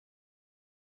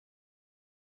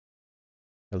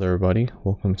Hello everybody,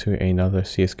 welcome to another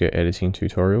CSGO editing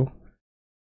tutorial.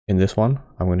 In this one,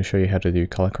 I'm going to show you how to do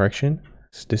color correction.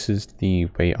 So this is the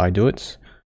way I do it.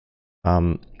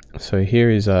 So here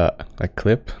is a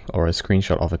clip, or a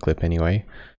screenshot of a clip anyway.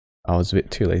 I was a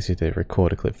bit too lazy to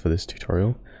record a clip for this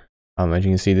tutorial. As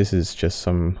you can see, this is just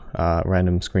some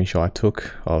random screenshot I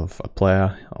took of a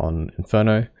player on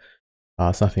Inferno.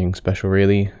 It's nothing special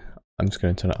really. I'm just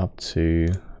going to turn it up to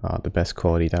the best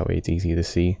quality, that way it's easy to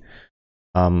see.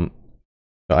 But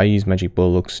I use Magic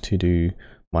Booglooks to do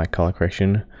my color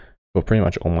correction for pretty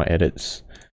much all my edits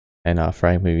and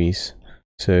frag movies.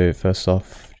 So first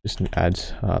off, just add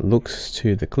looks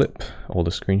to the clip or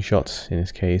the screenshots in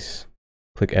this case.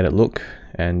 Click edit look,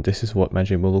 and this is what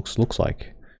Magic Booglooks looks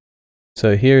like.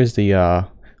 So here is the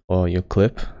or your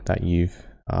clip that you've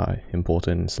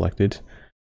imported and selected.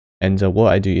 And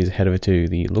what I do is head over to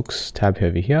the looks tab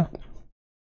over here.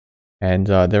 And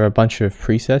there are a bunch of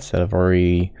presets that have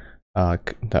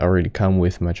already come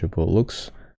with Magic Booglooks.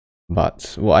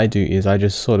 But what I do is I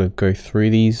just sort of go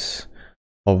through these,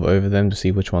 hover over them to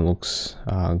see which one looks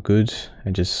good,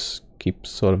 and just keep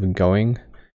sort of going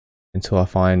until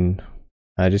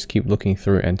I just keep looking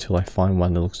through until I find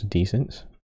one that looks decent.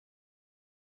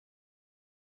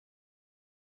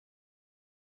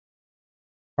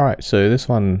 Alright, so this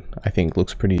one I think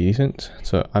looks pretty decent,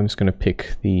 so I'm just going to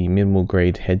pick the minimal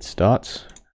grade head start.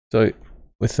 So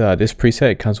with this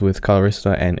preset, it comes with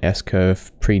Colorista and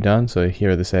S-Curve pre-done, so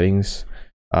here are the settings.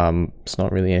 It's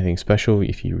not really anything special.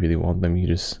 If you really want them, you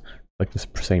just select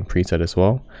the same preset as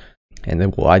well. And then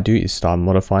what I do is start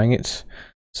modifying it.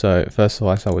 So first of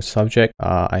all, I start with subject.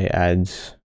 I add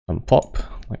some pop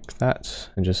like that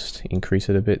and just increase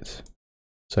it a bit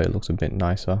so it looks a bit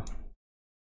nicer.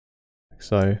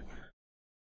 So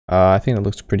I think it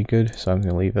looks pretty good, so I'm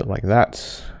going to leave it like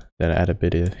that. Then add a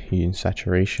bit of hue and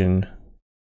saturation,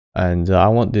 and I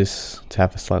want this to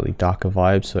have a slightly darker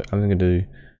vibe, so I'm going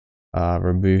to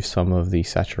remove some of the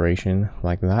saturation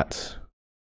like that.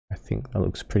 I think that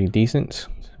looks pretty decent.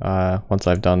 Once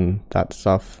I've done that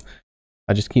stuff,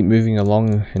 I just keep moving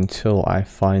along until I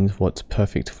find what's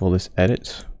perfect for this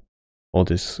edit, or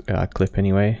this clip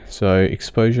anyway. So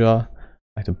exposure,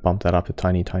 I like to bump that up a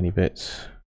tiny bit,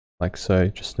 like so,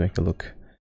 just to make it look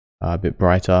a bit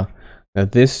brighter. Now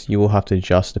this you will have to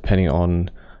adjust depending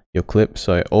on your clip,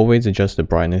 so always adjust the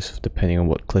brightness depending on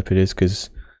what clip it is, because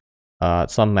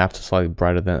some maps are slightly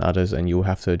brighter than others and you will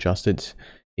have to adjust it.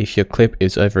 If your clip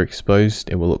is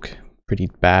overexposed, it will look pretty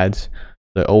bad,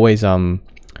 so always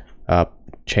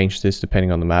change this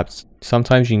depending on the maps.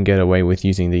 Sometimes you can get away with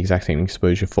using the exact same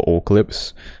exposure for all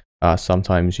clips.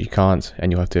 Sometimes you can't,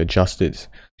 and you'll have to adjust it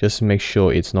just to make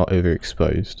sure it's not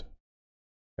overexposed.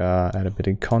 Add a bit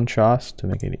of contrast to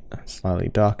make it slightly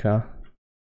darker.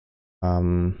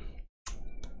 Probably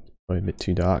a bit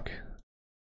too dark.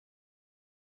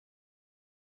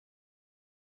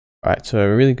 Alright, so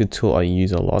a really good tool I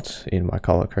use a lot in my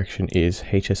color correction is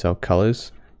HSL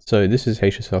Colors. So this is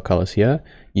HSL Colors here.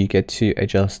 You get to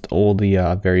adjust all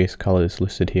the various colors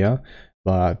listed here.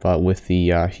 But with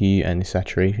the hue and the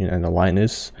saturation and the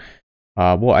lightness,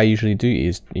 what I usually do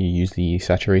is use the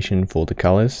saturation for the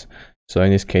colors. So in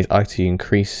this case, I like to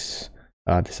increase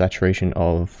the saturation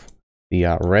of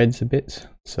the reds a bit.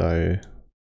 So I'm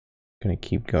going to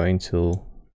keep going till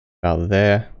about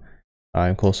there.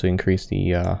 I can also increase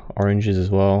the oranges as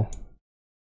well.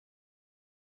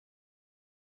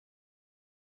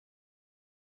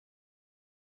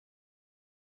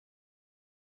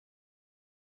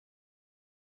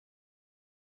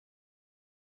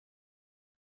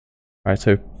 Alright,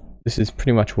 so this is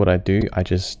pretty much what I do. I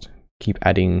just keep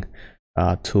adding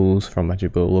tools from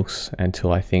Magic Booglooks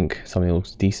until I think something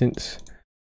looks decent.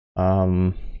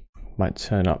 Might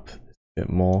turn up a bit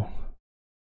more.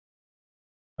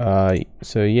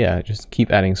 So yeah, just keep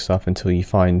adding stuff until you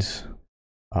find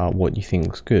what you think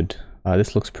looks good.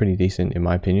 This looks pretty decent in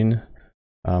my opinion.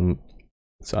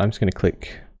 So I'm just going to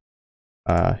click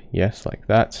yes, like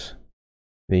that.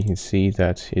 Then you can see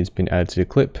that it's been added to the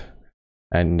clip,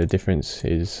 and the difference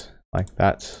is like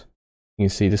that. You can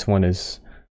see this one is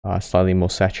slightly more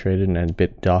saturated and a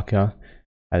bit darker,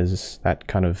 has that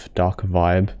kind of darker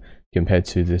vibe compared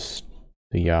to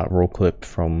the raw clip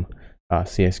from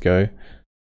CSGO.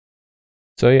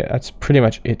 So yeah, that's pretty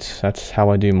much it. That's how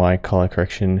I do my color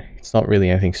correction. It's not really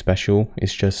anything special.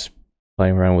 It's just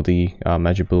playing around with the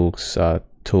Magic Booglooks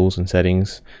tools and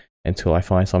settings until I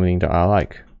find something that I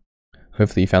like.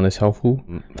 Hopefully you found this helpful.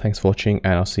 Thanks for watching,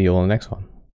 and I'll see you all in the next one.